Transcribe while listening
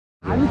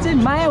हामी चाहिँ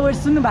माया वेयर्स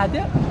सुन्नु भएको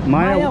थियो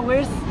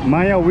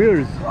माया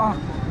वेयर्स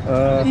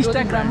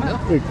इन्स्टाग्राममा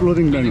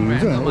क्लोथिङ ब्रान्ड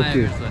हुन्छ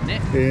ओके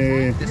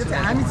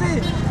हामी चाहिँ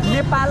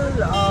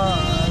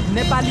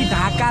नेपाली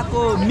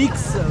ढाकाको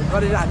मिक्स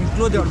गरेर हामी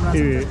क्लोथहरू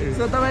बनाउँछौँ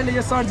सो तपाईँले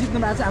यो सर्ट जित्नु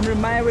भएको छ हाम्रो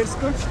माया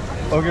वेयर्सको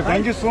okay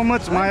thank you so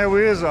much Maya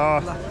wears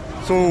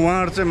so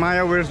उहाँहरू चाहिँ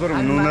माया वेयर्सबाट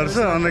हुनुहुँदो रहेछ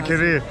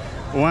अन्तखेरि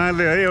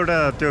उहाँले है एउटा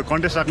त्यो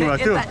कन्टेस्ट राख्नु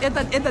भएको थियो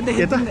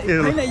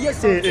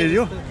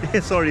यो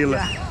सरी ल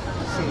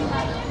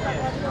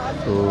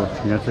सो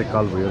यहाँ चाहिँ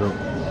काल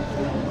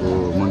भैरवको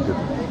मन्दिर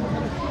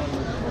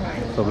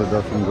सबैलाई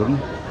दर्शन गरौँ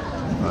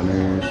अनि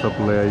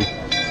सबलाई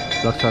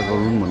रक्षा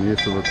गरौँ भन्ने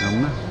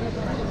शुभकामना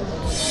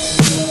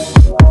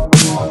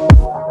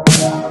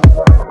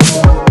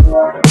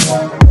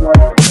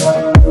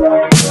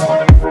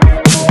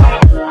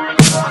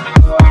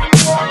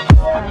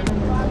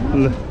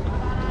ल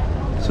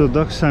सो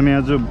दक्ष हामी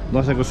आज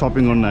दसैँको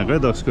सपिङ गर्न आएको है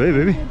दक्षको है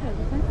बेबी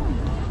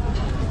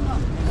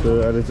सो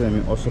अहिले चाहिँ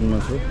हामी असनमा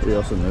छौँ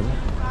असन हेर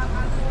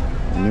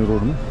न्यु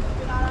रोडमा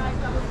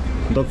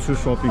दक्ष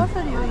सपिङ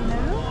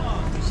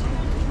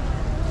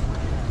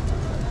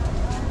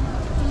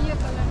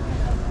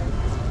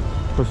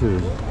कसरी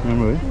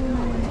राम्रो है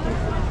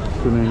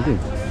 290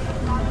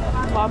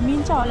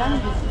 मिल्छ होला नि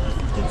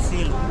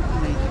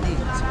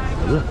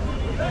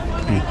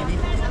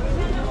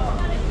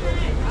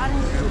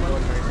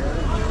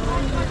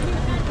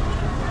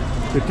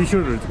त्यो टी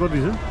सर्टहरू चाहिँ कति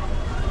छ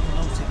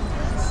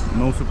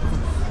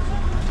 950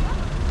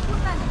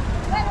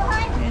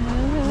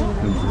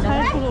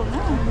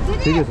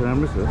 ठिकै छ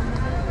राम्रो छ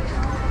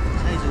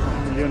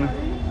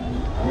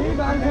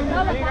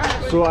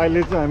सो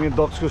अहिले चाहिँ हामी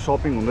दक्षको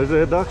सपिङ हुँदैछ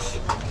है दक्ष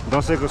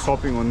दसैँको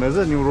सपिङ हुँदैछ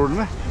न्यु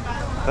रोडमा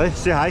है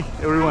से हाई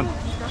एभ्री वान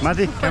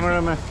माथि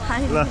क्यामेरामा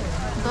ल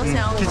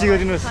खिची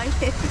गरिदिनुहोस्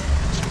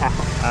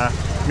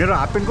मेरो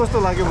हाफ प्यान्ट कस्तो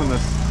लाग्यो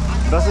भन्नुहोस्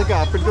दसैँको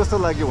हाफ प्यान्ट कस्तो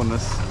लाग्यो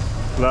भन्नुहोस्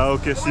ल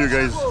ओके सी यू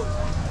गाइज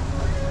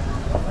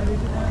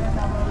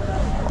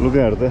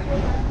लुगाहरू त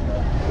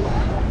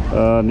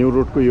न्यु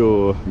रोडको यो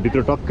भित्र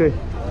टक्कै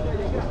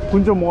कुन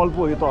चाहिँ मल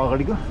पो यो त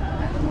अगाडिको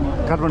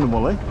काठमाडौँ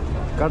मल है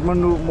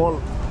काठमाडौँ मल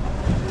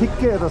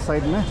ठिक्कै यता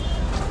साइडमा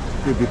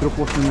त्यो भित्र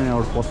पस्नुमा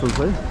एउटा पसल छ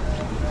है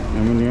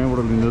हामीले यहाँबाट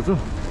लिँदैछौँ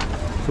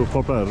सो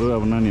कपडाहरू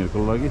अब नानीहरूको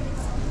लागि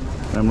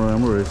राम्रो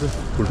राम्रो रहेछ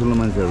ठुल्ठुलो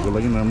मान्छेहरूको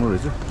लागि राम्रो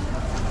रहेछ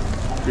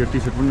त्यो टी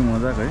सर्ट पनि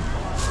मजाको है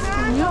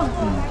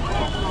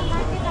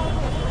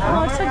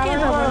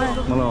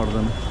मलाई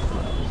अट्दैन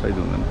साइज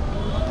हुँदैन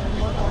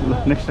ल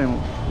नेक्स्ट टाइम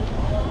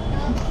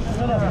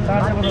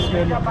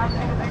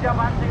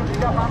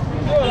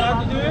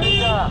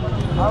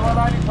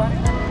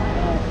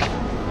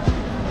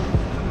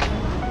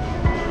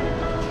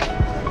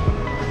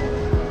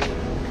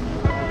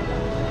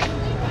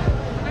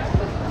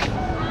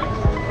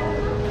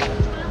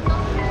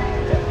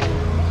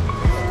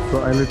सो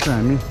अहिले चाहिँ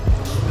हामी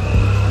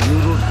न्यु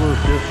रोडको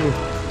तेस्रो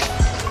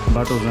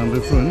बाटो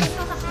जाँदैछु होइन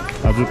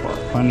आज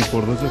पानी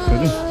पर्दैछ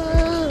फेरि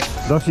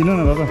दसिन न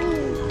बाबा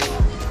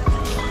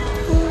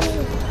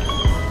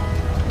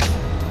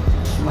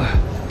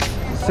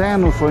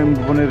सानो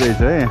स्वयम्भू पनि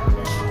रहेछ है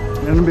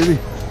हेर्नु बेबी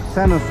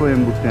सानो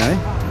स्वयम्भू त्यहाँ है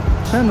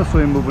सानो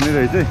स्वयम्भू पनि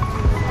रहेछ है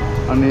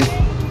अनि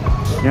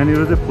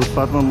यहाँनिर चाहिँ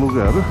फुटपाथमा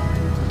लुगाहरू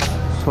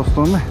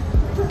सस्तोमा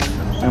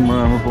राम्रो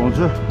राम्रो पाउँछ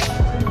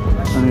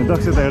अनि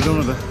दक्ष त हेर्छौँ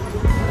न त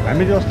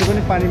हामी चाहिँ अस्ति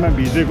पनि पानीमा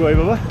भिजेको है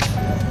बाबा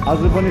आज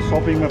पनि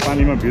सपिङमा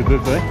पानीमा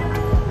भिज्दैछ है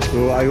so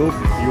I hope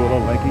you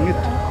are liking it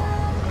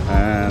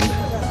and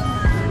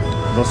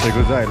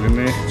दसैँको चाहिँ अहिले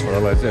नै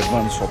छोरालाई चाहिँ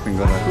एडभान्स सपिङ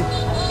गराएको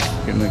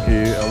किनकि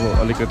अब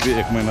अलिकति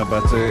 1 महिना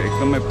बाद चाहिँ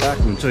एकदमै प्याक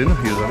हुन्छ होइन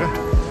यो जग्गा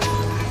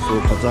सो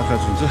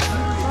खचाखच हुन्छ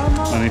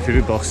अनि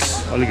फेरि दक्ष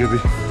अलिकति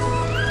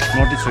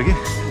नटी छ कि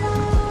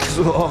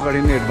सो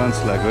अगाडि नै एडभान्स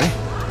लाग्यो है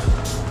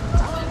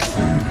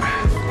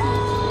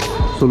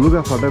सो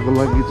लुगाफाटाको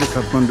लागि चाहिँ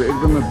काठमाडौँ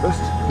एकदमै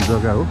बेस्ट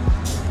जग्गा हो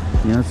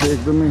यहाँ चाहिँ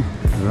एकदमै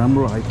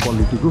राम्रो हाई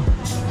क्वालिटीको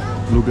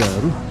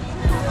लुगाहरू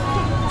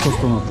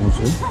सस्तोमा पाउँछ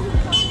है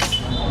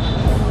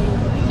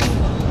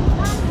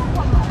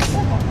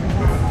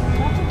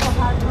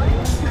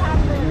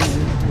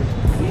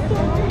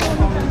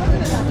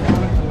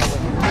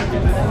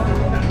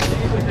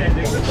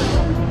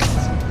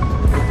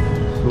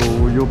सो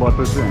यो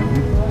बाटो चाहिँ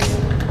हामी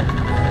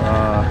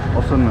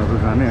असनहरू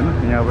जाने होइन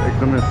यहाँ अब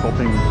एकदमै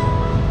सपिङ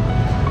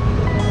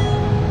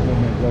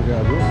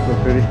जग्गाहरू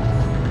फेरि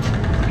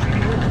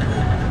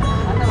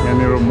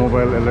यहाँनिर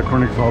मोबाइल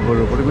इलेक्ट्रोनिक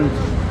सपहरू पनि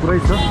पुरै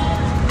छ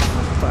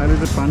अहिले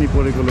चाहिँ पानी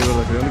परेकोले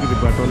गर्दाखेरि अलिकति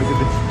बाटो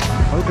अलिकति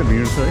हल्का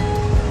भिड छ है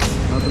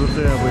नत्र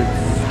चाहिँ अब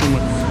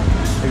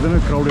एकदमै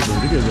क्राउडेड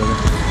हुन्छ कि यो जग्गा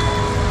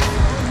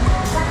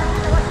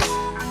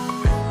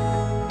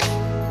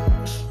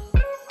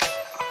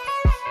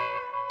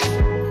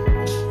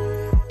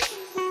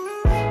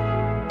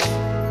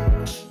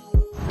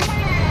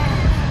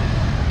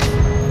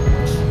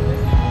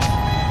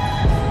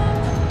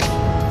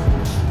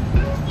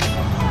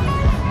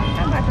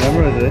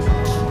राम्रो रहेछ है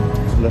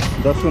ल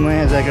 10 को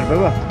नयाँ ज्याकेट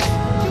बाबा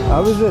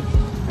हाउ इज इट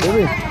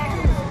बेबी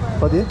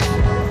कति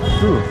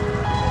 2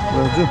 ल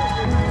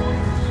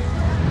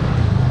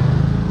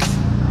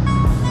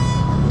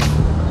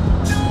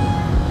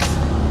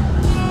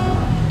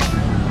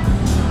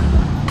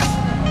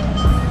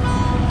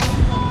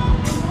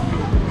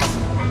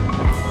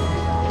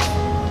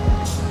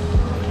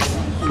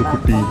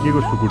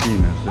को सुकुटी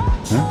यिनीहरू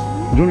चाहिँ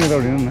जुन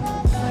यताबाट हिँड्नु न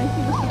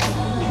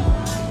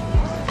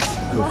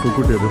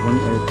सुकुटीहरू पनि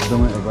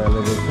एकदमै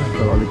एभाइलेबल छ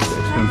तर अलिकति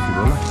एक्सपेन्सिभ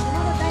होला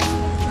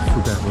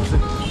सुकाएको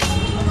चाहिँ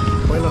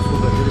पहिला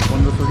सोद्धाखेरि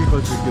 1500 कि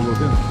कति किलो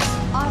थियो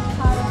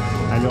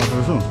अहिले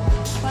 1800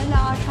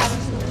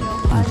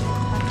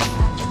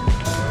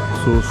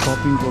 सो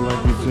सपिङको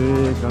लागि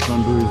चाहिँ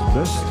काठमाडौँ इज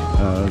बेस्ट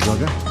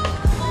जग्गा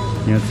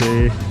यहाँ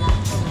चाहिँ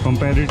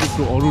कम्पेरिटिभ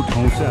टु अरू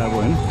ठाउँ चाहिँ अब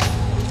होइन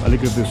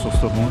अलिकति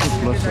सस्तो पाउँछ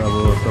प्लस अब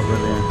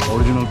तपाईँले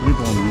ओरिजिनल पनि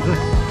पाउनुहुन्छ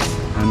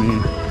अनि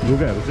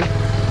लुगाहरू चाहिँ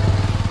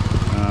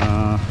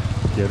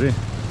के अरे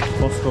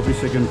फर्स्ट कपी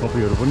सेकेन्ड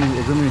कपीहरू पनि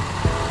एकदमै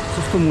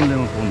सस्तो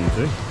मूल्यमा पाउनुहुन्छ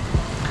है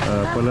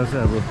पहिला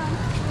चाहिँ अब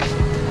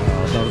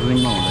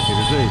दार्जिलिङमा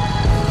हुँदाखेरि चाहिँ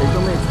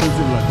एकदमै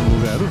एक्सपेन्सिभ लाग्छ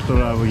लुगाहरू तर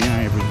अब यहाँ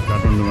आएपछि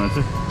काठमाडौँमा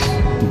चाहिँ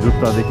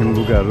जुत्तादेखि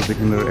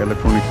लुगाहरूदेखि लिएर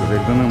इलेक्ट्रोनिक्सहरू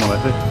एकदमै मलाई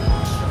चाहिँ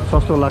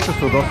सस्तो लाग्छ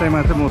सो दसैँमा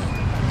चाहिँ म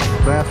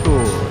प्रायः जस्तो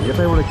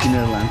यतैबाट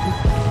किनेर लान्छु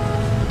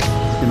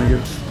किनकि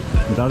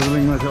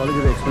दार्जिलिङमा चाहिँ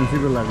अलिकति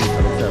एक्सपेन्सिभै लाग्ने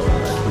खालको चाहिँ अब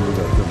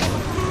लुगाहरू चाहिँ मलाई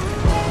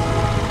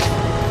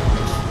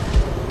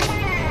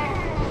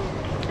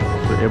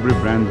एभ्री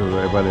ब्रान्डहरू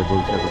एभाइलेबल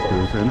छ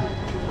त्यस्तोहरू चाहिँ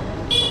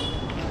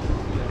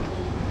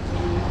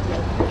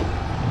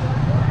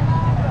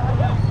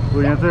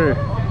होइन यहाँ चाहिँ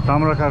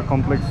ताम्राकार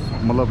कम्प्लेक्स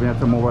मतलब यहाँ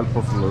चाहिँ मोबाइल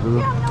पसलहरू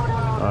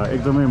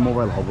एकदमै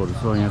मोबाइल हबहरू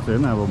छ यहाँ चाहिँ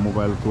होइन अब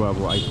मोबाइलको अब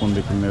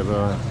आइफोनदेखि लिएर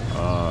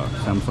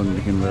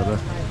स्यामसङदेखि लिएर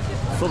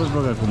सबै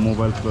प्रकारको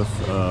मोबाइल प्लस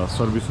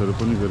सर्भिसहरू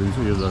पनि गरिन्छ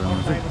यो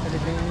जग्गामा चाहिँ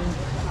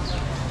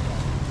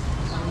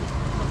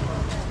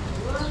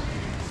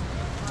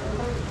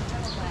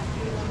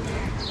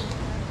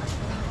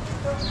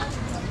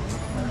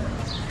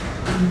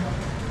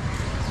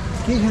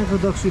के खाएको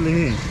दक्सीले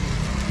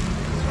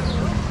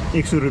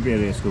 100 रुपियाँ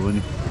अरे यसको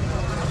पनि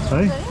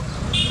है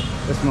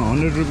यसमा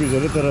 100 रुपिज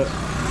अरे तर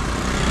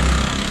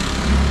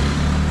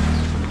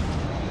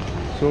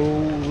सो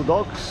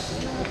डक्स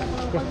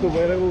कस्तो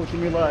भइरहेको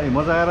तिमीलाई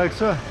मजा आइरहेको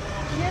छ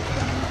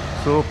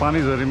सो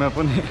पानीझरीमा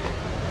पनि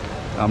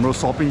हाम्रो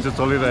सपिङ चाहिँ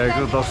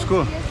चलिरहेको छ 10 को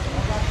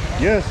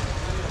यस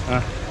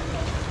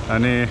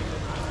अनि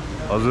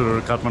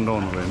हजुरहरू काठमाडौँ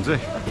आउनुभयो भने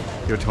चाहिँ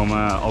यो ठाउँमा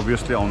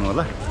अभियसली आउनु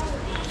होला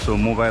सो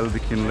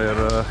मोबाइलदेखि लिएर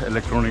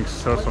इलेक्ट्रोनिक्स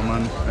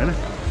सरसामान होइन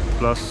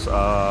प्लस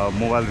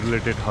मोबाइल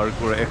रिलेटेड हर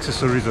कुरा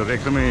एक्सेसरिजहरू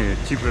एकदमै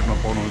चिप रेटमा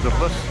पाउनुहुन्छ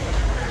प्लस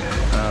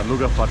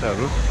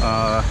लुगाफाटाहरू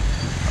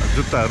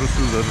जुत्ताहरू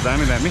सुजहरू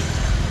दामी दामी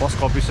first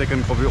copy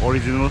second copy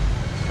original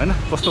होइन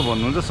कस्तो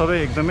भन्नुहुन्छ सबै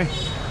एकदमै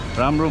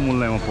राम्रो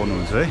मूल्यमा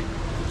पाउनुहुन्छ है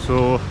सो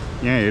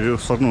यहाँ हेर्नु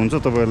सक्नुहुन्छ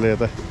तपाईँहरूले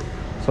यता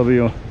सबै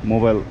यो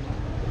मोबाइल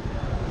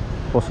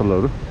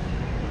पसलहरू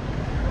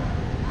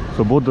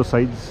so both the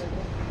sides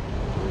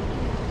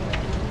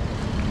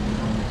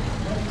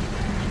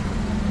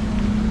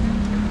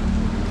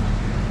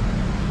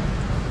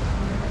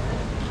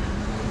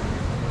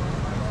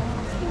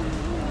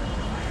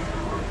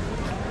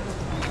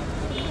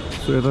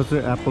so यता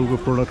चाहिँ एप्पलको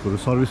प्रोडक्टहरू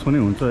सर्भिस पनि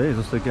हुन्छ है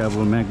जस्तै कि अब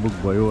म्याकबुक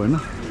भयो होइन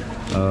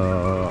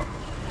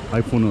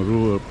आइफोनहरू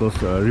प्लस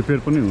रिपेयर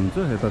पनि हुन्छ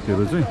यतातिर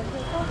चाहिँ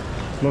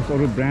प्लस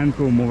अरू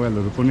ब्रान्डको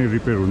मोबाइलहरू पनि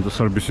रिपेयर हुन्छ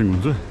सर्भिसिङ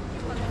हुन्छ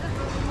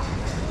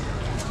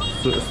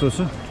सो यस्तो छ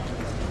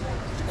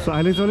सो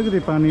अहिले चाहिँ अलिकति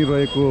पानी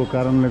रहेको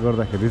कारणले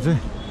गर्दाखेरि चाहिँ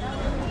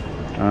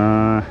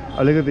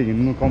अलिकति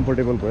हिँड्नु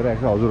कम्फर्टेबल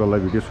भइरहेको छ हजुरहरूलाई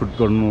भिडियो सुट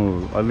गर्नु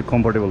अलिक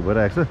कम्फर्टेबल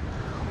भइरहेको छ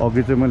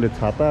अघि चाहिँ मैले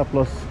छाता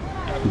प्लस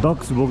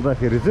डक्स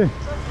बोक्दाखेरि चाहिँ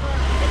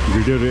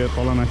भिडियो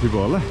तल माथि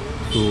भयो होला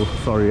सो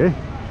सरी है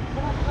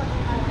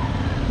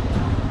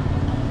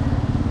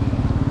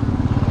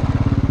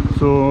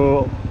सो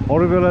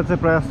अरू बेला चाहिँ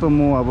प्रायः जस्तो म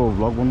अब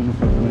भ्लग बनाउनु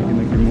सक्दिनँ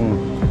किनकि म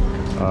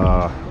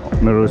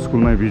मेरो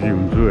स्कुलमै बिजी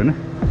हुन्छु होइन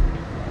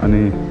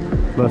अनि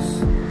प्लस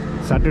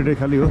स्याटरडे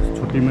खालि हो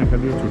छुट्टीमा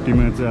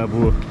छुट्टीमा चाहिँ अब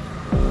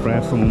प्रायः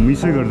जस्तो म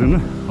मिसै गर्दिनँ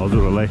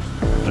हजुरहरूलाई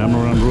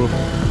राम्रो राम्रो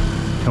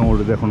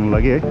ठाउँहरू देखाउनु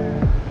लागि है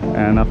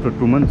and after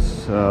 2 months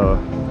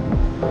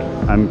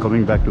I am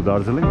coming back to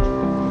Darjeeling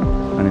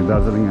अनि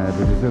दार्जिलिङ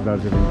आएपछि चाहिँ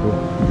दार्जिलिङको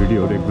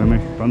भिडियोहरू एकदमै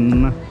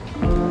टन्न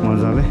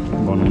मजाले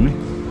बनाउने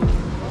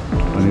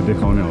अनि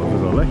देखाउने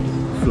हजुरहरूलाई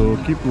so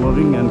keep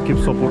loving and keep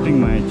supporting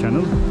my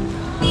channel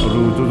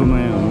अरू जो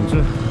नयाँ हुनुहुन्छ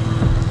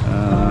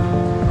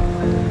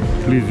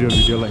प्लिज यो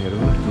भिडियोलाई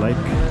हेरेर लाइक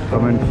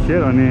कमेन्ट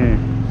सेयर अनि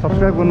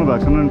सब्सक्राइब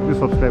गर्नुभएको छैन भने प्लिज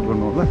सब्सक्राइब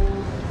गर्नु होला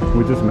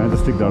with this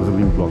majestic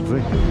Darjeeling blog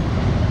चाहिँ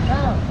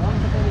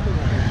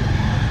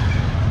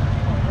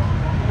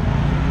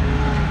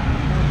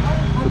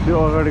त्यो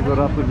अगाडिको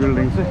रातो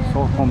बिल्डिङ चाहिँ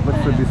सब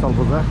कम्प्लेक्स चाहिँ विशाल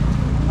बजार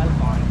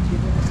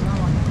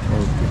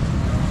ओके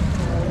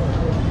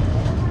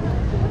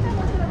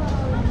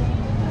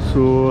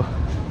सो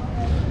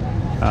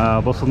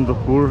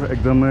बसन्तपुर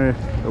एकदमै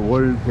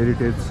वर्ल्ड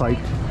हेरिटेज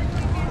साइट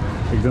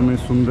एकदमै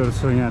सुन्दर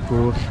छ यहाँको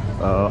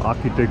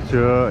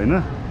आर्किटेक्चर होइन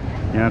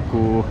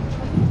यहाँको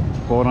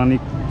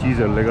पौराणिक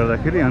चिजहरूले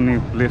गर्दाखेरि अनि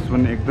प्लेस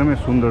पनि एकदमै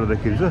सुन्दर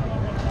देखिन्छ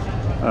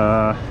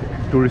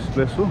टुरिस्ट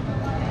प्लेस हो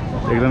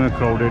एकदमै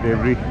crowded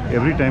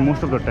every time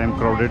most of the time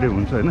क्राउडेडै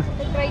हुन्छ होइन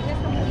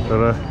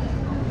तर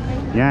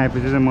यहाँ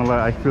आएपछि चाहिँ मलाई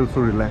आई फिल सो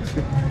रिल्याक्स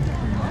कि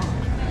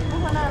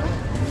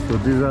So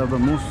these are the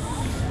most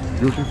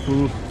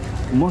beautiful,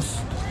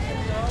 must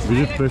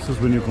visit places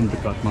when you come to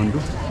Kathmandu.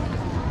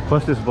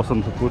 First is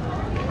Basantapur.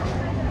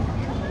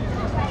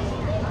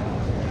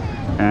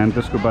 And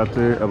त्यसको बाद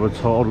चाहिँ अब छ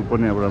अरु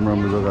पनि अब राम्रो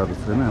राम्रो जग्गाहरु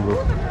छ हैन अब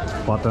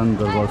पटन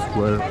दरबार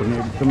स्क्वायर पनि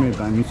एकदमै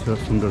दामी छ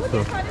सुन्दर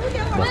छ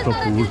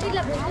भक्तपुर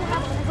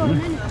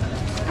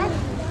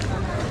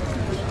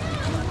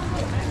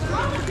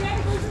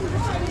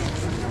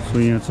सो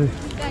यहाँ चाहिँ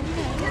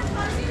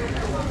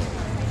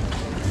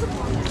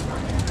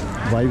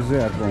भाइब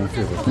चाहिँ अर्को आउँछ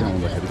त्यहाँ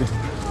आउँदाखेरि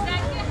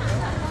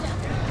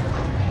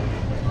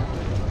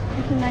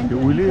त्यो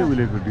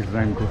उहिलेको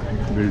डिजाइनको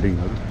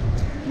बिल्डिङहरु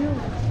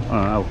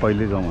अब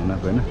कहिले जाउँ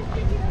भनेको हैन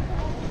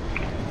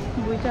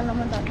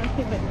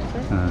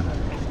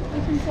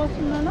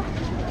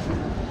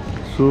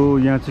सो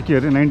यहाँ चाहिँ के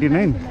अरे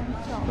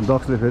 99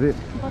 दक्सले फेरि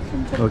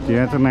ओके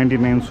यहाँ चाहिँ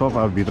 99 सप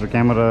अब भित्र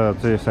क्यामेरा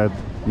चाहिँ सायद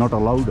नट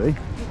अलाउड है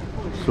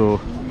सो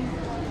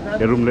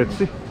हेरौँ लेट्स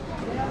सी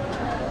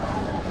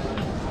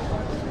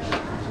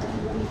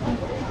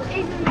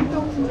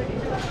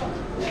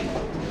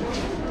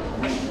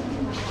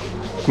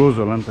क्लोज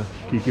होला नि त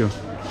के हो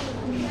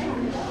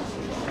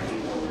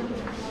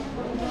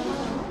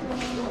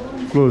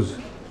Close.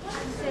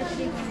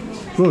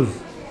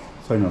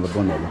 Sign on the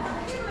bond.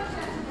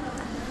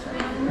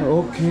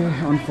 Okay,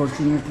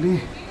 unfortunately.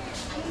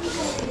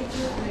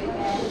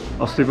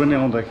 अस्ति पनि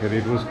आउँदाखेरि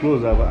it was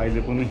closed. अब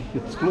अहिले पनि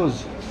it's closed.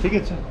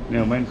 ठिकै छ.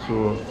 Never mind. So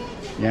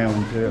यहाँ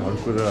हुन्छ हर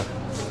कुरा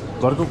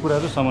घरको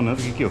कुराहरु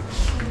सामानहरु के हो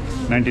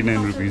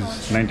 99 रुपैयाँ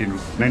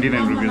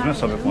 99 रुपैयाँमा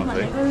सबै पाउँछ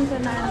है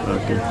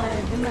ओके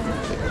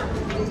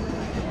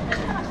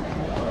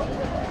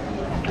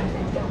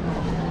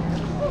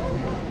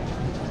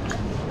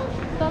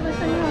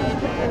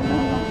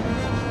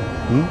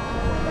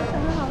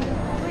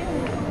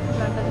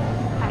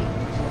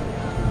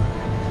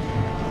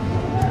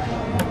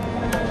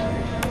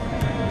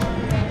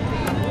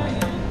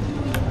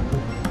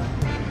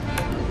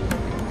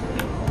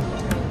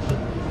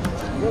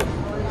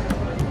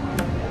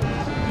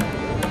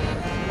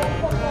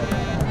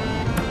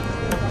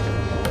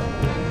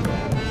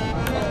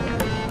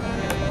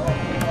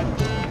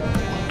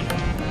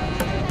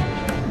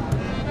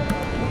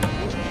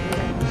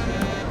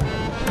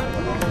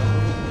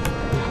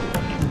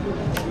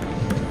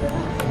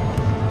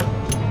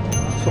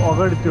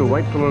अगाडि त्यो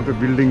व्हाइट कलरको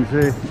बिल्डिङ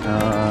चाहिँ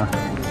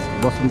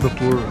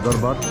बसन्तपुर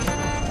दरबार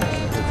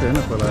त्यो चाहिँ हैन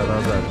पहिला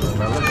राजाहरुको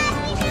बेला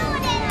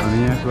अनि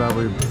यहाँको अब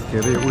के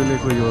अरे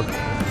उहिलेको यो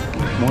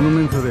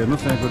मोनुमेन्ट्सहरु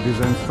हेर्नुस् यहाँको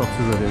डिजाइन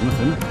स्ट्रक्चरहरु हेर्नुस्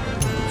हैन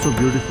so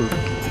beautiful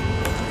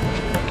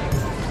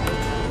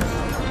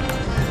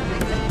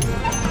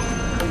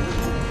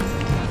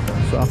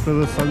so after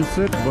the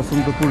sunset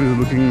Basantapur is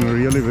looking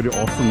really very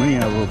Assam है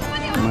अब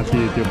माथि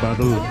त्यो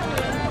बादल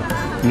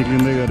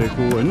निक्लिँदै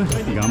गरेको हैन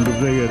घाम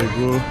डुब्दै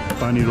गरेको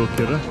पानी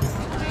रोकेर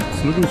इट्स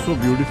लुकिङ सो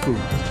ब्युटिफुल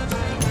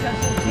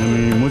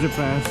अनि म चाहिँ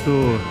प्रायः जस्तो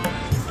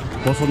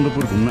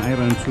बसन्तपुर घुम्न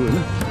आइरहन्छु हैन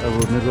अब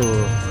मेरो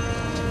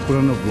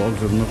पुरानो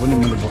ब्लग्सहरुमा पनि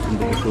मैले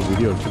बसन्तपुरको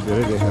भिडियोहरु चाहिँ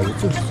धेरै देखाएको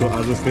छु सो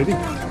आज फेरि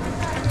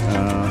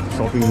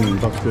शपिङ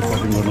दक्सको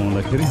शपिङ गर्न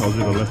आउँदाखेरि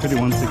हजुरहरूलाई फेरि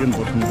one second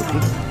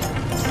Basantapur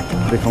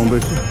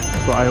देखाउँदैछु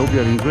so I hope you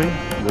are enjoying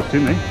the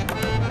scene है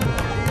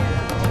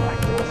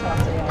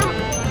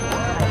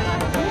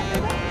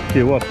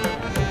के वाट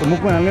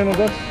मुखमा हाल्ने न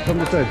दस from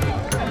the side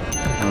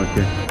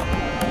okay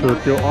so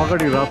त्यो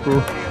अगाडि रातो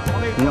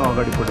यहाँ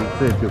अगाडिपट्टि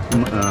चाहिँ त्यो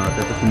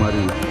त्यहाँ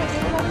कुमारी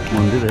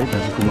मन्दिर है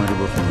त्यहाँ कुमारी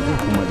बस्नुहुन्छ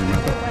कुमारी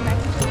माता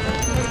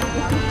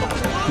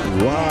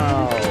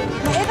वाउ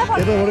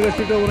यताबाट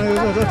छिटो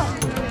बनाएको छ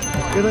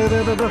यता यता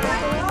यता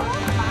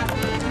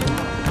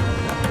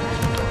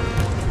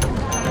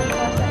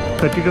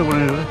त छिटो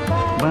बनाएको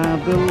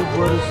बादल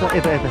वर्षा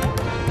यता यता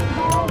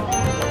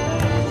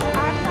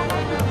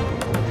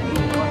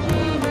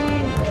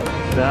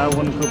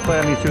रावणको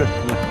पानी छिटो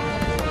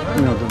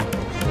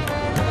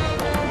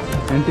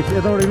एन्टिक्स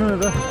यताबाट हिँड्नु न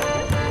त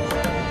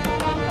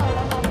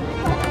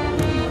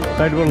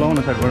साइडबाट लाउन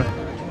साइडबाट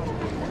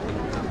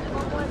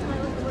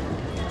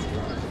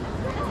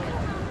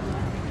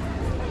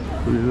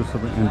यो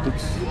सबै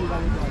एन्टिक्स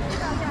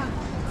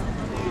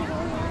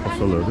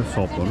पसलहरू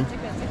सपहरू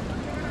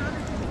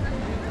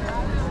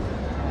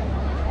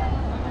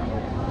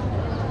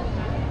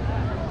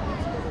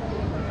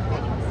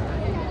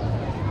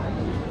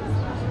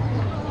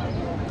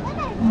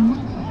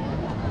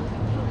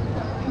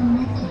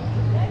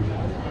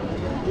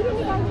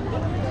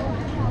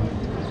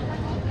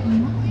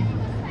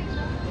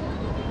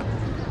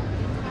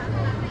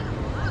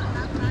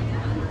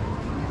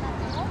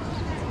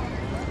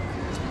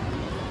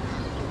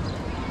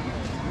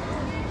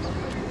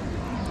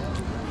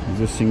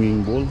The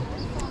singing bowl.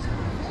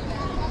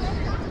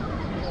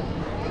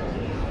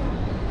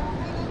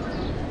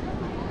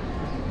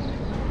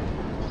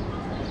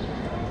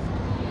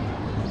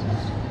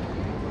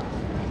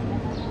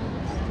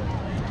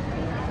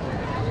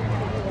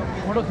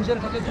 फोटो खिचेर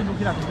ठ्याक्कै त्यो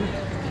लुकिराख्छु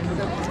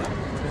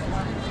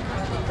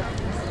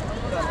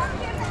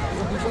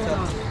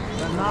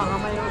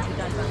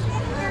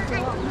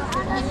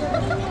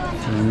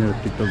यहाँनिर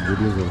टिकटक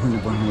भिडियोजहरू पनि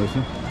बनाउँदैछ।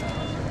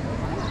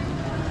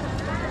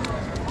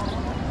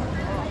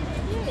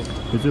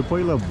 यो चाहिँ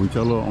पहिला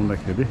भुइँचालो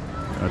आउँदाखेरि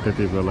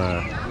त्यति बेला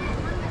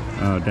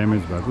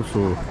ड्यामेज भएको,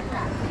 सो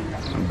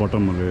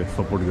बटमहरूले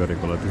सपोर्ट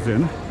गरेको होला त्यो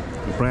चाहिँ होइन।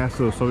 प्रायः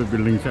जस्तो सबै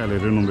बिल्डिङ चाहिँ अहिले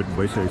रेनोभेट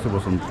भइसकेको छ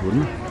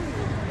बसन्तपुरमा।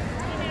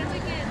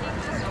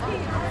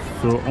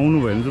 सो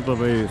आउनुभयो भने चाहिँ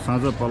तपाईँ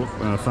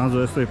साँझ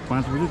यस्तै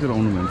 5 बजीतिर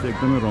आउनुभयो भने चाहिँ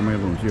एकदमै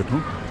रमाइलो हुन्छ यो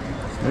ठाउँ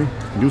है।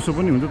 दिउँसो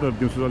पनि हुन्छ तर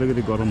दिउँसो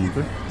अलिकति गरम हुन्छ।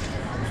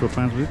 सो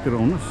 5 बजीतिर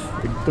आउनुहोस्,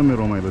 एकदमै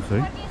रमाइलो छ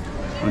है।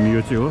 अनि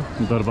यो चाहिँ हो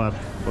दरबार,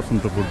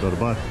 बसन्तपुर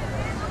दरबार।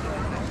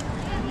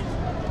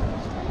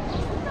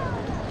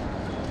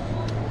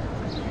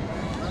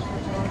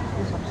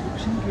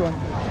 यो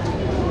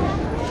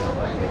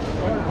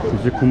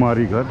चाहिँ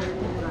कुमारी घर।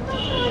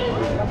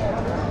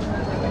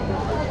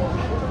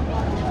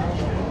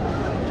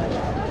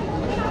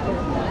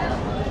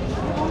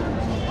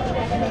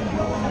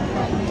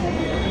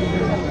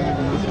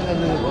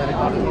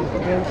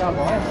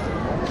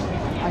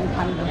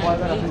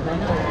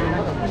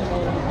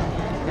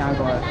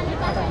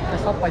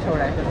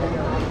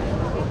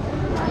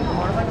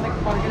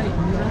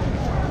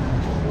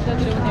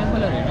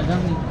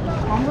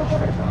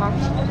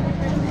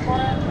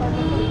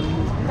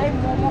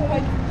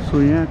 सो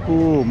यहाँको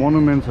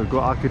मोनुमेन्ट्सहरूको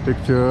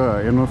आर्किटेक्चर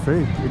हेर्नुहोस् है,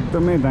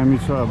 एकदमै दामी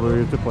छ। अब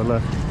यो चाहिँ पहिला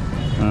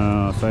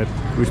सायद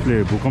उसले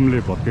भूकम्पले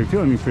भत्केको थियो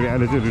अनि फेरि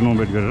अहिले चाहिँ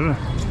रिनोभेट गरेर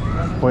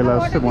पहिला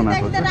जस्तै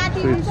बनाएको छ।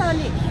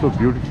 सो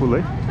ब्युटिफुल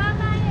है।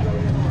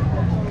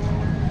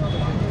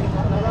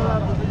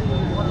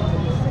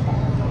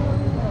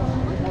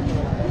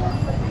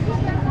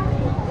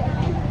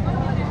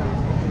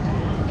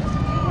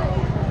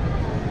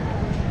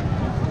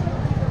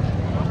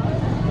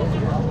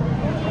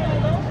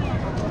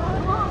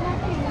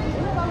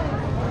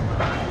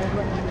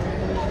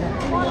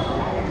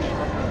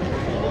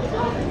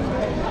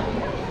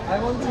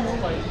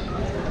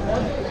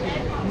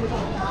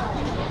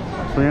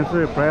 सो यहाँ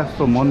चाहिँ प्रायः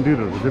जस्तो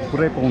मन्दिरहरू चाहिँ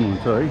पुरै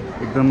पाउनुहुन्छ है।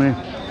 एकदमै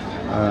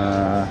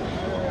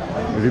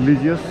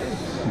रिलिजियस,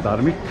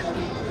 धार्मिक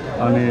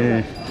अनि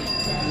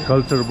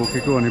कल्चर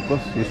बोकेको अनि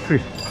प्लस हिस्ट्री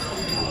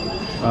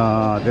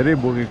धेरै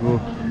बोकेको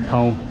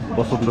ठाउँ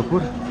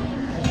बसन्तपुर।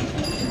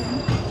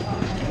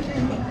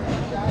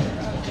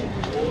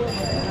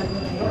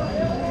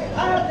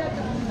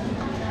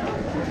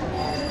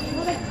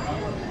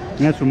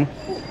 यहाँ छु म।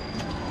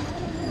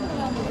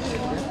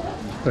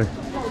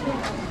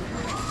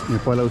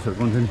 यहाँ पहिला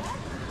उसहरूको पनि थियो नि,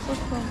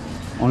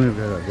 अनिल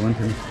गाईहरूको पनि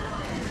थियो नि।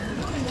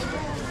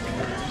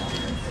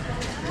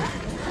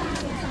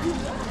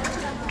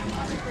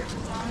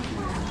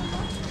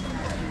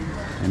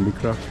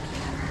 ह्यान्डिक्राफ्ट।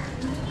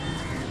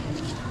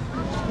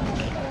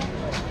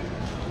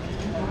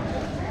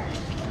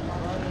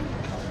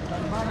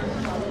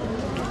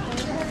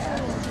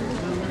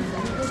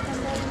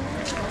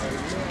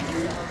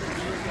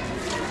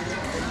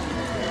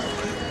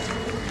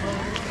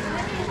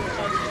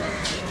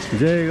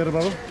 जय गर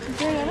बाबु।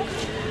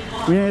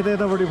 यहाँ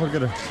यतापट्टि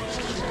फर्केर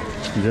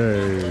जय।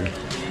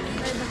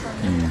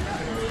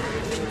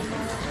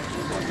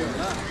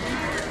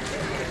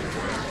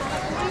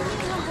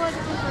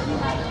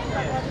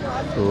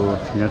 तो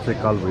यहाँ चाहिँ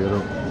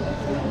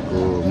कालभैरवको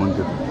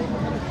मन्दिर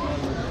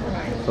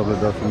सबले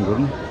दर्शन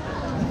गरौँ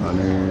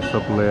अनि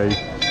सबलाई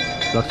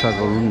रक्षा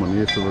गरौँ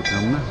भन्ने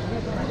शुभकामना।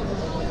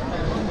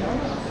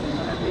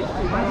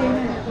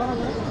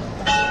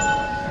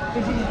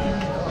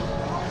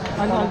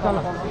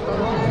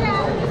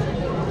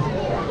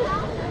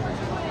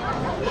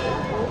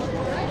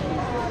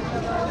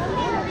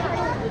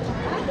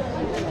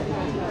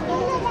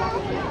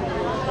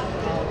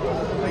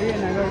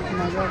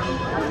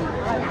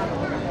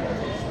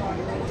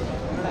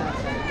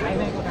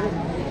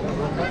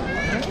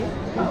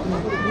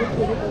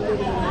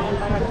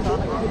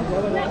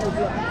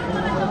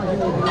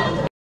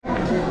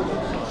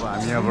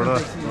 हामी यहाँबाट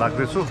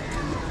लाग्दैछु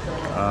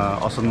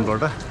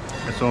असनबाट।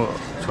 यसो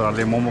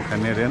छोराले मोमो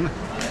खाने अरे होइन,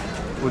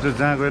 ऊ चाहिँ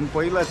जहाँ गयो भने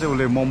पहिला चाहिँ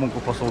उसले मोमोको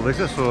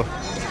पसल्दैछ। सो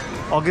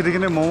अघिदेखि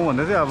नै मोमो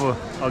भन्दै थियो, अब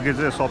अघि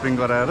चाहिँ सपिङ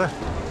गराएर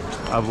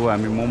अब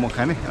हामी मोमो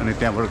खाने अनि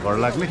त्यहाँबाट घर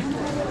लाग्ने।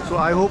 सो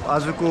आई होप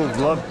आजको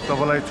भ्लग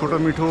तपाईँलाई छोटो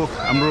मिठो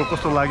हाम्रो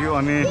कस्तो लाग्यो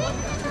अनि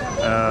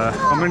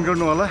कमेन्ट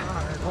गर्नु होला।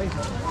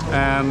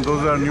 And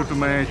those are new to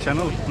my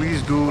channel, please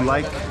do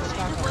like,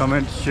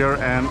 comment, share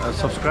and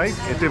subscribe.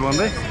 यतै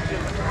भन्दै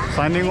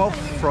साइनिङ अफ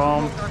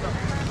फ्रम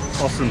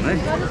असन है।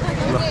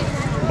 ल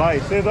बाई।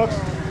 से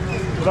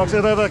दक्ष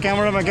यता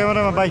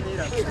क्यामेरामा बाई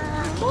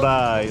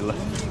बाई। ल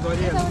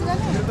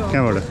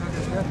कहाँबाट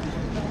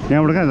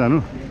कहाँ जानु?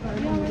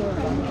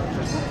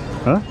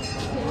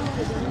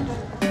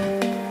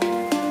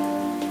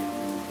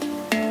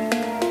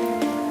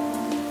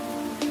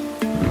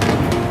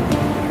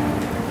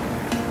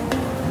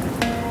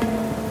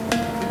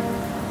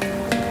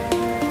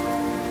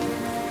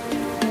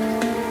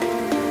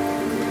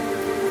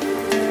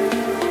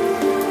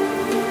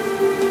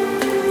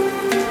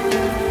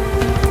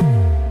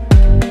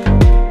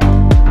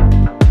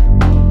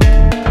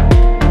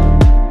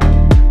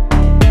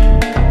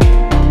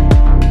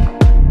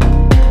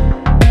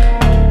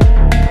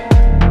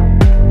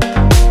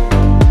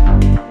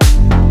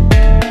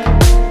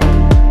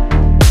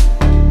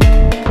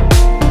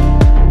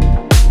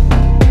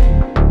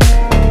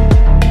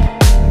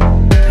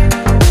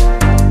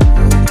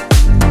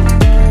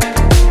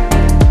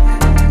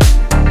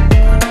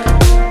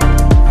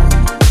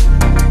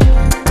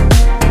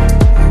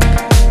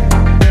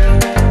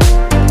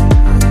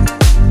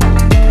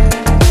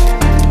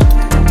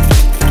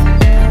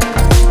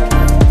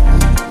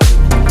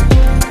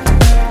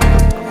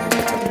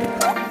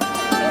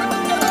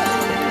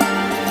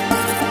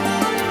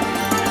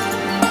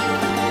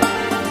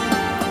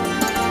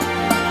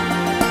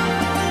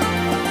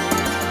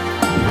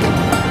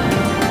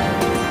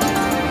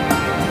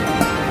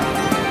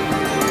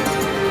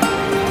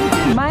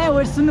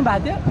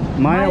 भएको थियो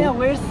Maya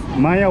wears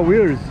Maya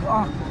wears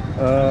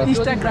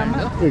इन्स्टाग्राममा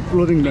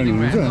क्लोथिङ ब्रान्ड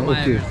हुन्छ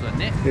ओके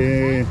ए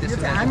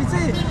हामी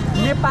चाहिँ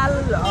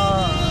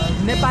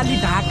नेपाली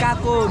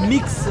ढाकाको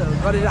मिक्स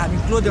गरेर हामी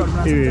क्लोथहरू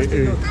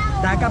बनाउँछौँ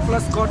ढाका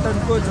प्लस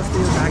कटनको जस्तो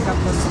ढाका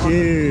प्लस ए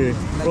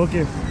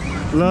ओके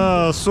ल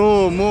सो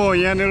म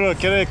यहाँनिर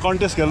के अरे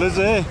कन्टेस्ट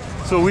खेल्दैछु है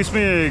so wish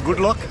me good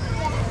lock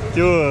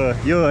त्यो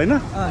यो होइन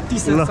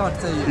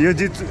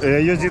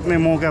यो जित्ने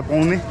मौका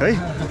पाउने है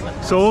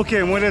सो ओके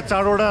मैले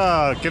 4वटा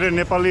के अरे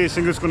नेपाली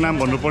सिङ्गर्सको नाम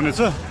भन्नुपर्ने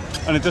छ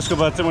अनि त्यसको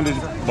बाद चाहिँ मैले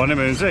भने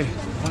भने चाहिँ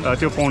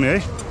त्यो पाउने है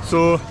सो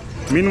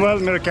मिनवाइल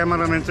मेरो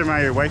क्यामेराम्यान चाहिँ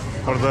my wife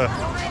for the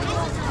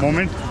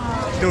moment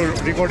त्यो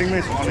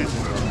रेकर्डिङमै छ भने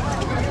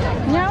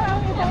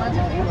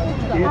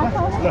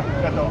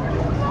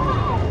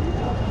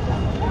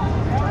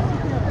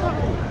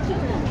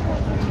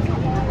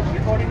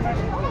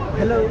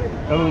हेलो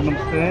हेलो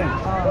नमस्ते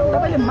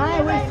तपाईले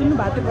माया वेयर्स सुन्नु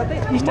भएको थियो कतै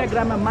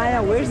इन्स्टाग्राममा माया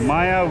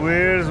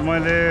वेयर्स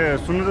मैले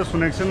सुन्नु त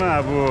सुनेको छैन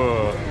अब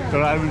तर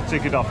I will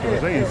check it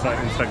afterwards है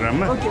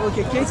इन्स्टाग्राममा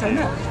ओके केही छैन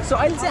सो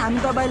अहिले चाहिँ हामी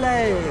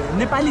तपाईलाई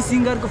नेपाली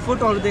सिङ्गरको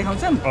फोटोहरू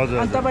देखाउँछौँ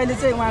अनि तपाईले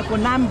चाहिँ उहाँको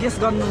नाम गेस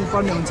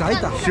गर्नुपर्ने हुन्छ है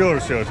त स्योर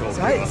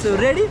है so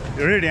ready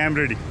I am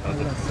ready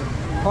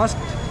first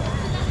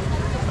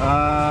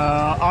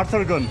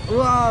Arthur gun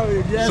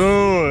so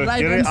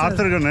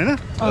Arthur gun होइन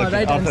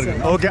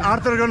ओके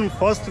आर्थर गन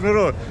फर्स्ट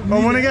मेरो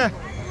मैले क्या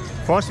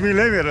फर्स्ट मिल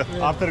है मेरो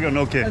Arthur gun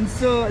okay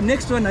so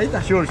next one है त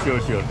स्योर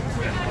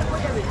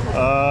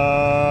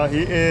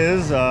हि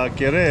इज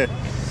के अरे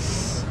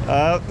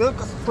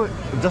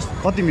जस्ट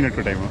कति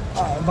मिनटको टाइम हो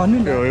भन्नु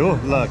न हो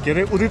ल के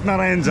अरे Udit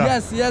Narayan Jha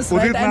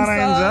Udit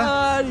Narayan Jha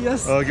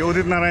so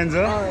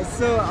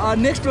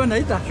next one है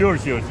त स्योर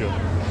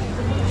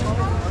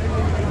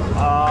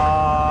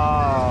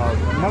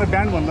मलाई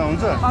ब्यान्ड भन्दा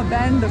हुन्छ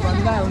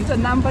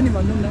नाम पनि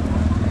भन्नु न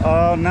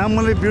नाम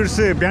मैले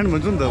बिर्सेँ ब्यान्ड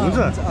भन्छु नि त हुन्छ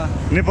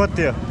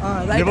नेपथ्य है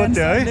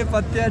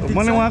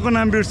मैले उहाँको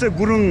नाम बिर्सेँ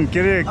गुरुङ के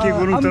अरे के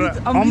गुरुङ तर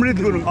अमृत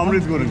गुरुङ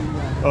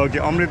ओके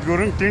अमृत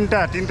गुरुङ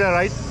तिनटा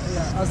राइट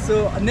सो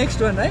नेक्स्ट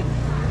वान है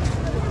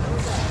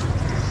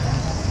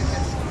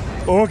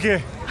ओके ल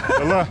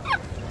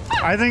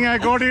I think I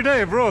got it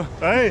है ब्रो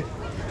है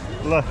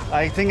ल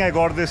I think I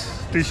got this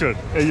T short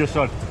यो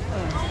short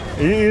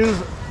he is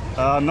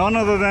none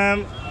other than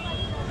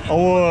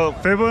our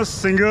famous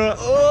singer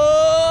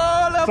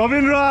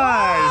Sabin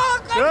Rai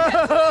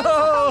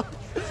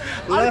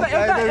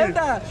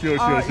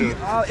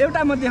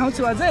एउटा म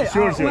देखाउँछु अझै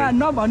उहाँ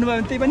नभन्नुभयो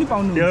भने त्यही पनि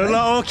पाउनु ल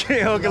ओके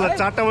ल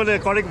 4टा मैले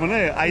करेक्ट भने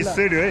आई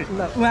सेड है ल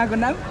उहाँको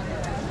नाम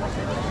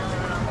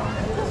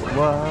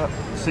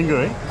सिङ्गर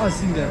है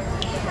सिङ्गर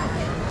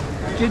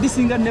केटी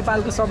सिङ्गर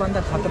नेपालको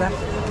सबभन्दा खतरा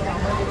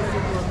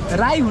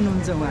राई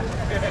हुनुहुन्छ उहाँ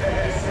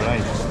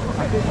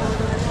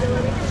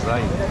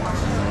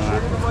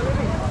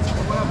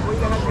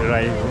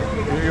राई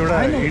एउटा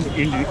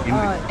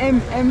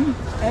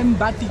एम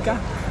बाटिका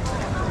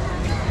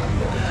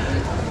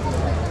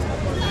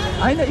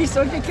होइन इट्स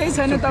ओके केही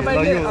छैन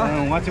तपाईँले यो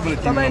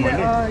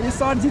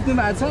सर्ट जित्नु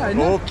भएको छ होइन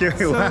ओके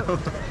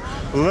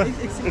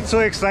इट्स सो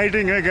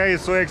एक्साइटिङ है गाइस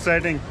सो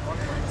एक्साइटिङ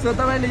सो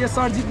तपाईँले यो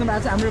सर्ट जित्नु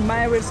भएको छ हाम्रो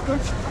माया वेयर्सको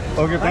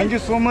okay thank you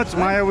so much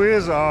Maya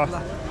wears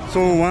so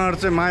उहाँहरू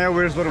चाहिँ माया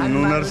वेयर्सबाट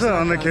हुनुहुँदो रहेछ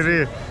अन्तखेरि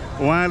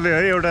उहाँले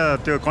है एउटा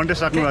त्यो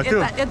कन्टेस्ट राख्नु भएको थियो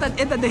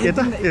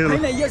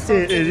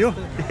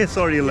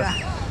सरी ल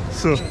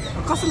सो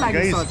कस्तो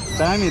लाग्यो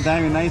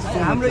दामी नाइस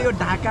हाम्रो यो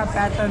ढाका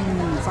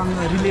प्याटर्नसँग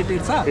रिलेटेड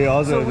छ ए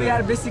हजुर we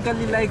are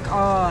basically like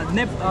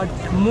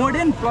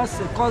modern plus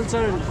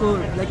कल्चरको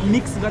लाइक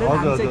मिक्स गरेर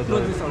हामी चाहिँ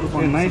क्लोथेसहरु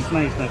बनाउँछौँ नाइस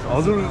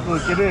हजुर के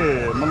अरे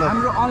मतलब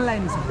हाम्रो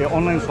अनलाइन छ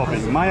अनलाइन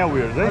सपिङ माया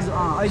वेयर्स है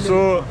so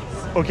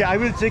okay I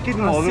will check it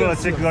हजुर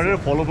चेक गरेर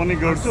फलो पनि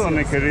गर्छु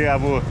अनिखेरि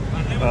अब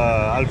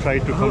I'll try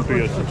to come to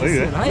yours.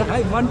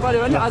 Hi, मन पर्यो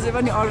भने अझै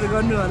पनि अर्डर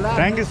गर्नु होला.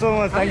 Thank you so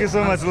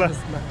much.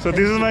 So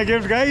this is my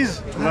gift, guys.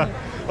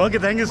 Okay,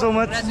 thank you so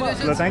much.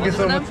 Thank you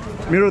so much.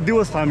 मेरो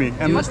दिवस थामी.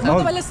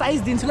 तपाईलाई साइज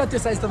दिन्छु ल त्यो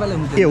साइज तपाईलाई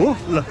हुन्छ. ए हो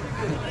ल.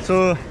 So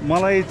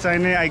मलाई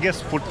चाहिने I guess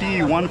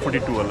 41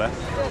 42 होला.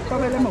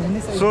 तपाईलाई हुने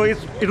size. So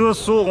it was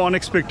so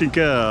unexpected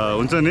के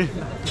हुन्छ नि.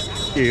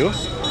 ए हो.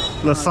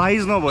 ल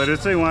साइज नभएर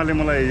चाहिँ उहाँले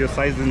मलाई यो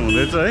साइज दिनु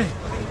हुँदैछ है.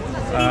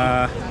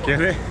 के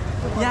रे?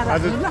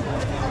 हजुर.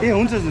 ए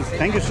हुन्छ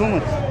thank you so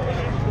much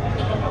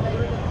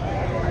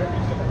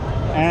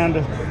and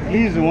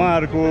please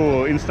उहाँहरूको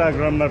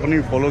इन्स्टाग्राममा पनि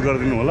फलो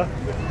गरिदिनु होला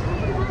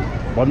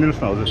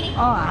भनिदिनुहोस् न हजुर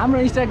हाम्रो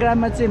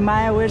इन्स्टाग्राममा चाहिँ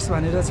माया वेयर्स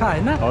भनेर छ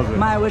होइन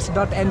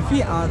mayawears.np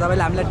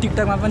तपाईँले हामीलाई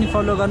टिकटकमा पनि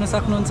फलो गर्न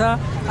सक्नुहुन्छ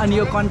अनि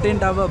यो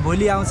कन्टेन्ट अब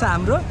भोलि आउँछ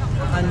हाम्रो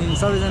अनि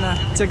सबैजना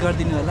चेक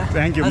गरिदिनु होला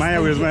थ्याङ्क यू माया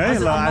वेयर्समा है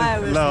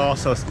ल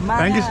हस्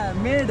thank you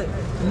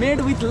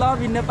made with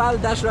love in Nepal,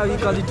 that's why we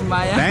call it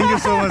Maya. Thank you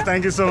so much.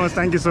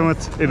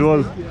 It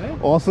was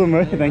awesome,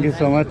 right? Thank you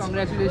so much.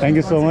 Thank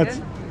you so much.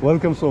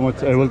 Welcome so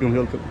much.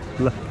 Welcome.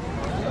 ल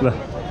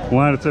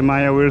उहाँहरू चाहिँ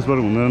माया वेयर्सबाट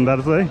हुनुहुँदो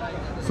रहेछ है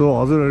so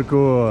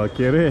हजुरहरूको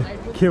के अरे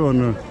के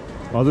भन्नु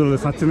हजुरहरूले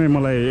साँच्चै नै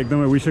मलाई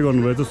एकदमै विश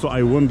गर्नुभएछ so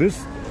I want this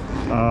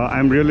I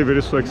am really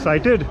very so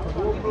excited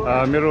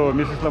मेरो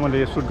मिसेसलाई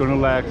मैले सुट गर्नु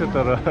लागेको थियो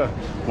तर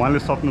उहाँले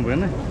सक्नु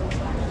भएन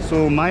so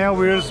Maya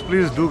wears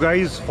please do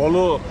guys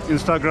follow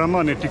इन्स्टाग्राममा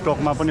अनि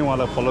टिकटकमा पनि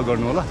उहाँलाई फलो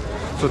गर्नु होला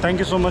so thank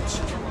you so much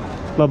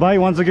ल बाई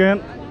वन्स अगेन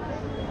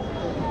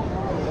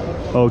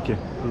ओके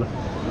ल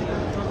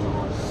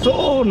सो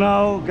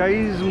नाउ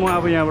गाइज म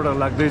अब यहाँबाट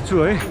लाग्दैछु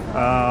है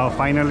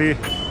फाइनली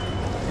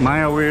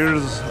माया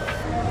वेयर्स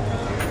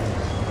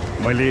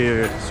मैले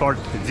सर्ट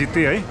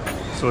जितेँ है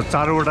सो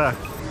 4वटा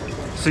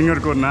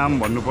सिङ्गरको नाम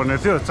भन्नुपर्ने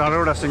थियो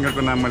 4वटा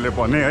सिङ्गरको नाम मैले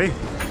भनेँ है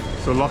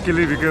so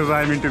luckily because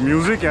I am into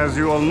music as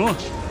you all know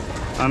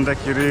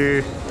अन्तखेरि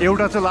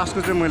एउटा चाहिँ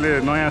लास्टको चाहिँ मैले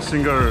नयाँ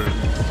सिङ्गर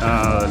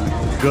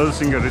गर्ल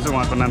सिङ्गर रहेछ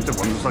उहाँको नाम चाहिँ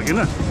भन्नु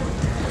सकिनँ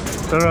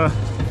तर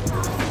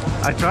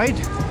I tried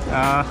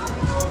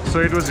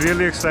so it was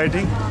really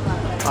exciting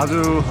आज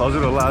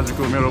हजुरहरूलाई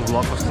आजको मेरो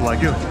भ्लग कस्तो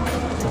लाग्यो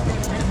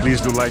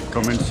please do like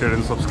comment share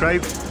and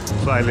subscribe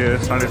so अहिले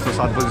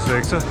 6:30-7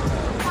 बजिसकेको छ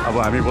अब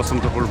हामी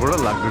बसन्तपुरबाट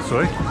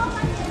लाग्दैछौँ है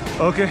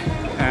ओके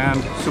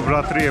एन्ड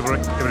शुभरात्रि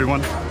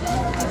एभ्रिवान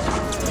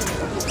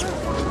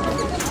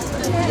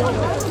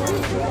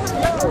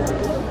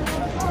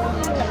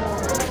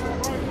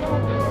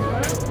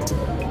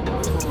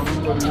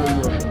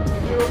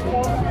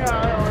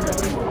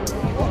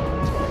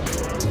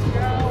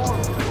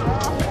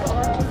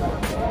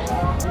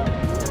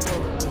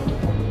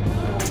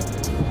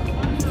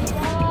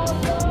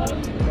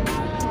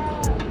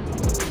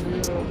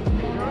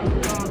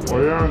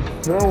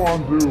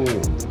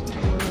Kathmandu.